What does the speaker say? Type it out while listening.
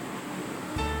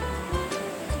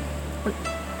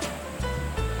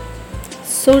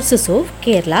Sources of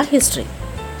Kerala history.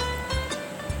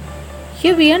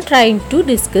 Here we are trying to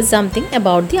discuss something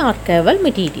about the archival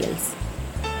materials.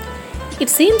 It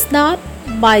seems that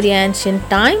by the ancient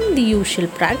time, the usual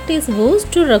practice was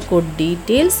to record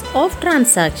details of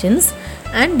transactions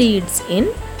and deeds in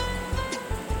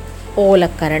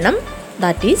Olakaranam,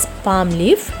 that is palm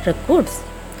leaf records.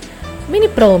 Many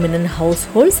prominent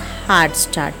households had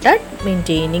started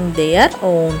maintaining their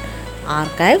own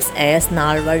archives as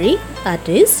Nalvari, that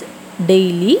is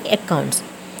daily accounts,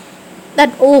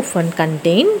 that often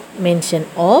contain mention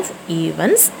of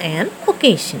events and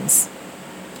occasions.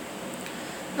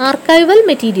 Archival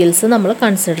materials നമ്മൾ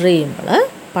consider ചെയ്യുമ്പോൾ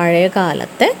പഴയ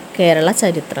കാലത്തെ കേരള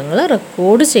ചരിത്രങ്ങൾ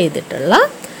record ചെയ്തിട്ടുള്ള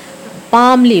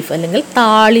palm leaf അല്ലെങ്കിൽ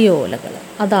താളിയോലകൾ,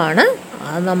 അതാണ്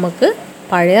നമുക്ക്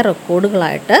പഴയ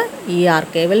റെക്കോർഡുകളായിട്ട് ഈ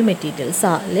ആർക്കൈവൽ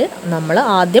മെറ്റീരിയൽസിൽ നമ്മൾ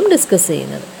ആദ്യം ഡിസ്കസ്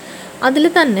ചെയ്യുന്നത്. അതിൽ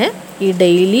തന്നെ ഈ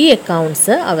ഡെയിലി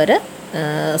അക്കൗണ്ട്സ് അവർ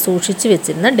സൂക്ഷിച്ച്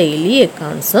വെച്ചിരുന്ന ഡെയിലി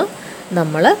അക്കൗണ്ട്സ്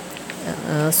നമ്മൾ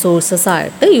സോഴ്സസ്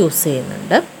ആയിട്ട് യൂസ്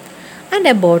ചെയ്യുന്നുണ്ട്. And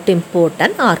about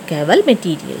important archival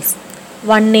materials.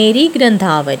 Vanneri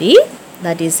granthavari,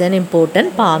 that is an important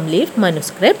palm leaf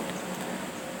manuscript.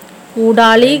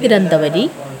 Kutali granthavari,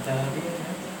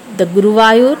 the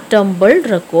Guruvayur temple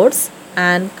records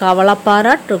and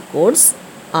Kavalapara records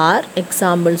are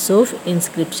examples of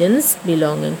inscriptions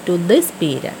belonging to this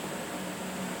period.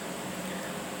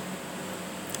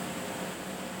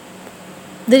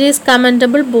 There is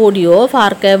commendable body of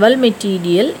archival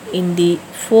material in the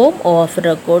form of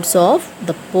records of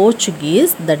the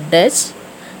Portuguese, the Dutch,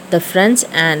 the French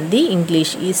and the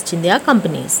English East India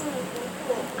companies,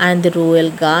 and the royal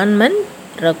government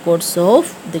records of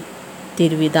the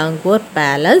Tiruvidankor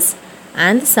palace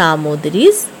and the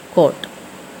Samudri's court.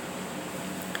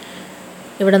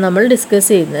 ഇവിടെ നമ്മൾ discuss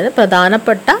ചെയ്യുന്നത്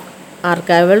പ്രധാനപ്പെട്ട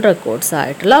archival records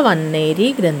ആയിട്ടുള്ള വന്നേരി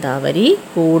ഗ്രന്ഥാവരി,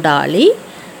 കൂടാളി,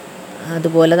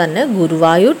 അതുപോലെ തന്നെ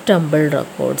Guruvayur temple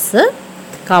records,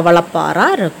 Kavalappara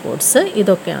records,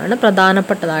 ഇതൊക്കെയാണ്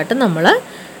പ്രധാനപ്പെട്ടതായിട്ട് നമ്മൾ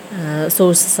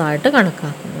സോഴ്സസ് ആയിട്ട്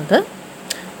കണക്കാക്കുന്നത്.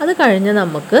 അത് കഴിഞ്ഞ്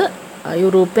നമുക്ക്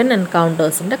യൂറോപ്യൻ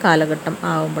എൻകൗണ്ടേഴ്സിൻ്റെ കാലഘട്ടം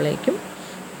ആകുമ്പോഴേക്കും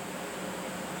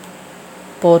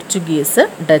പോർച്ചുഗീസ്,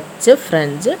 ഡച്ച്,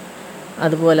 ഫ്രഞ്ച്,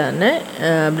 അതുപോലെ തന്നെ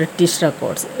ബ്രിട്ടീഷ്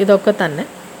റെക്കോർഡ്സ്, ഇതൊക്കെ തന്നെ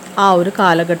ആ ഒരു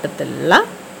കാലഘട്ടത്തിലുള്ള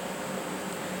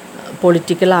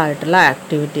പൊളിറ്റിക്കലായിട്ടുള്ള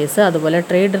ആക്ടിവിറ്റീസ്, അതുപോലെ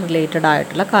ട്രേഡ് റിലേറ്റഡ്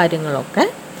ആയിട്ടുള്ള കാര്യങ്ങളൊക്കെ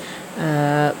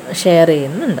ഷെയർ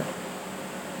ചെയ്യുന്നുണ്ട്.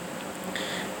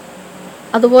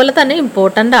 അതുപോലെ തന്നെ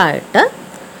ഇമ്പോർട്ടൻ്റ് ആയിട്ട്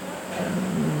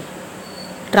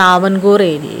ട്രാവൻകൂർ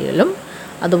ഏരിയയിലും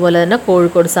അതുപോലെ തന്നെ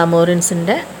കോഴിക്കോട്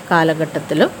സമോറിൻസിൻ്റെ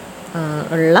കാലഘട്ടത്തിലും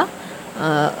ഉള്ള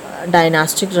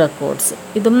ഡൈനാസ്റ്റിക് റെക്കോർഡ്സ്,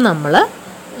 ഇതും നമ്മൾ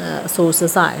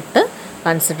സോഴ്സസ് ആയിട്ട്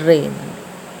കൺസിഡർ ചെയ്യുന്നുണ്ട്.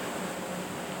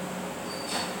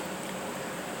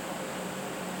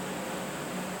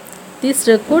 These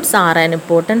records are an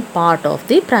important part of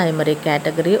the primary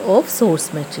category of source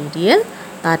material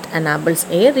that enables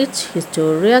a rich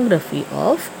historiography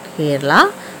of Kerala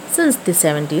since the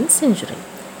 17th century.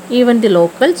 Even the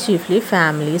local, chiefly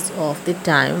families of the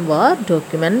time, were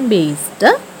document-based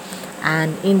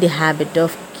and in the habit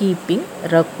of keeping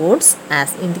records, as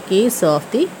in the case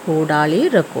of the Kodali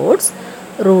records.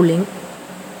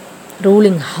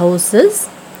 Ruling houses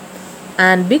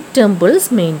and big temples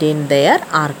maintain their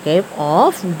archive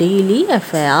of daily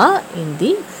affair in the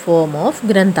form of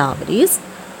granthavaris,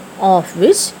 of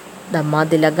which the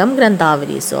mathilakam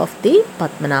granthavaris of the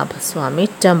Padmanabha Swami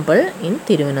temple in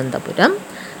Thiruvananthapuram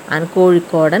and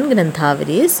Kozhikodan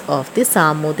granthavaris of the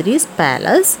Samudri's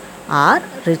palace are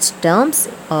rich terms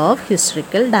of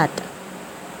historical data.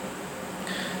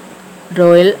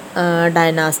 Royal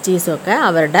ഡൈനാസ്റ്റീസൊക്കെ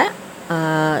അവരുടെ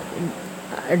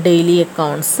daily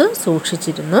accounts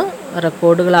സൂക്ഷിച്ചിരുന്നു,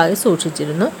 റെക്കോർഡുകളായി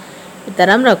സൂക്ഷിച്ചിരുന്നു.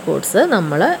 ഇത്തരം records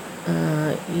നമ്മൾ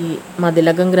ഈ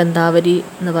മതിലകം ഗ്രന്ഥാവരി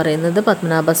എന്ന് പറയുന്നത്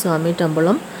പത്മനാഭസ്വാമി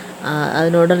ടെമ്പിളും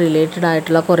അതിനോട് related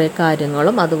ആയിട്ടുള്ള കുറേ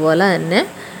കാര്യങ്ങളും, അതുപോലെ തന്നെ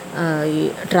ഈ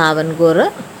ട്രാവൻകൂർ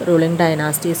റൂളിംഗ്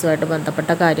ഡൈനാസ്റ്റീസുമായിട്ട്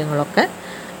ബന്ധപ്പെട്ട കാര്യങ്ങളൊക്കെ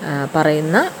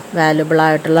പറയുന്ന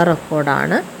വാല്യുബിളായിട്ടുള്ള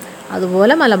റെക്കോർഡാണ്.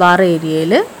 അതുപോലെ മലബാർ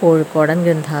ഏരിയയിൽ കോഴിക്കോടൻ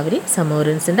ഗ്രന്ഥാവരി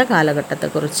സമോറിൻസിൻ്റെ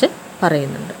കാലഘട്ടത്തെക്കുറിച്ച്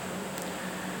പറയുന്നുണ്ട്.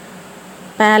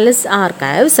 Palace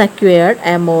archives acquired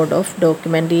a mode of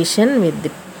documentation with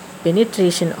the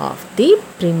penetration of the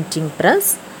printing press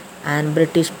and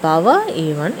British power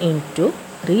even into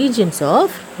regions of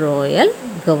royal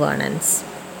governance.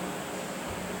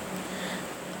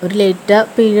 ഒരു ലേറ്റർ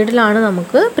പീരീഡിലാണ്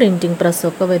നമുക്ക് പ്രിൻറ്റിംഗ്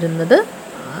പ്രസ്സൊക്കെ വരുന്നത്.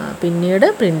 പിന്നീട്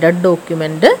പ്രിൻ്റഡ്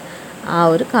ഡോക്യുമെൻ്റ് ആ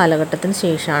ഒരു കാലഘട്ടത്തിന്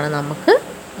ശേഷമാണ് നമുക്ക്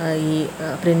ഈ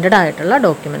പ്രിൻ്റഡ് ആയിട്ടുള്ള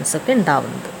ഡോക്യുമെൻറ്റ്സൊക്കെ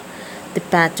ഉണ്ടാവുന്നത്. The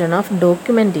pattern of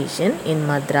documentation in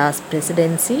Madras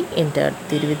Presidency entered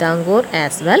Tiruvidankor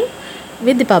as well,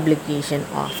 with the publication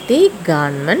of the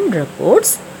government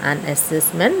reports and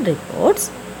assessment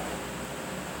reports.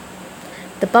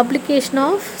 The publication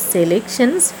of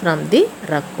selections from the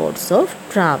records of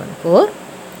Travancore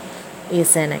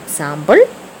is an example.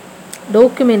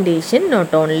 Documentation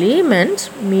not only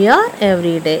meant mere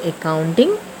everyday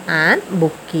accounting and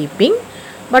bookkeeping,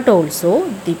 but also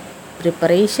the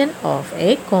preparation of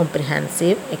a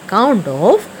comprehensive account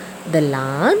of the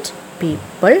land,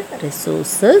 people,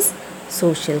 resources,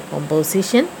 social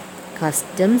composition,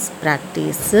 customs,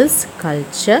 practices,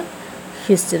 culture,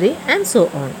 history, and so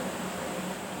on.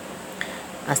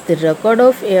 As the record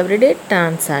of everyday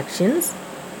transactions,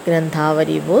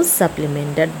 granthavari was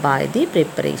supplemented by the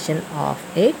preparation of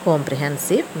a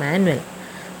comprehensive manual.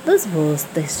 This was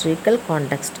the historical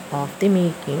context of the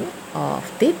making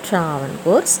of the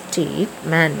Travancore State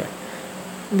Manual,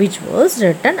 which was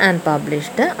written and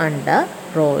published under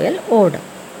royal order.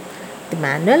 The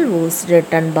manual was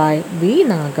written by V.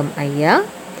 Nagam Ayya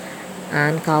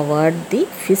and covered the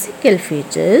physical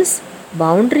features,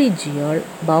 boundary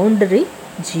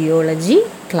geology,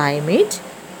 climate,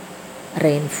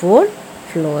 rainfall,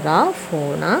 flora,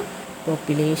 fauna,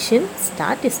 population,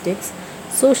 statistics,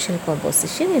 social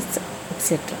composition,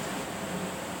 etc.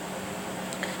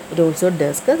 It also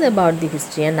discusses about the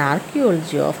history and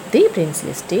archaeology of the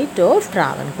princely state of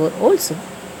Travancore also.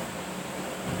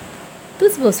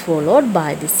 This was followed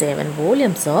by the 7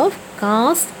 volumes of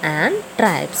Castes and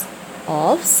Tribes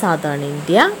of Southern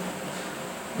India,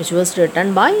 which was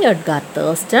written by Edgar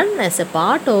Thurston as a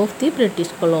part of the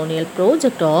British colonial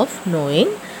project of knowing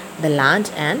the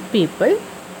land and people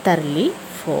thoroughly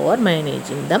for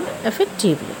managing them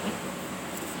effectively.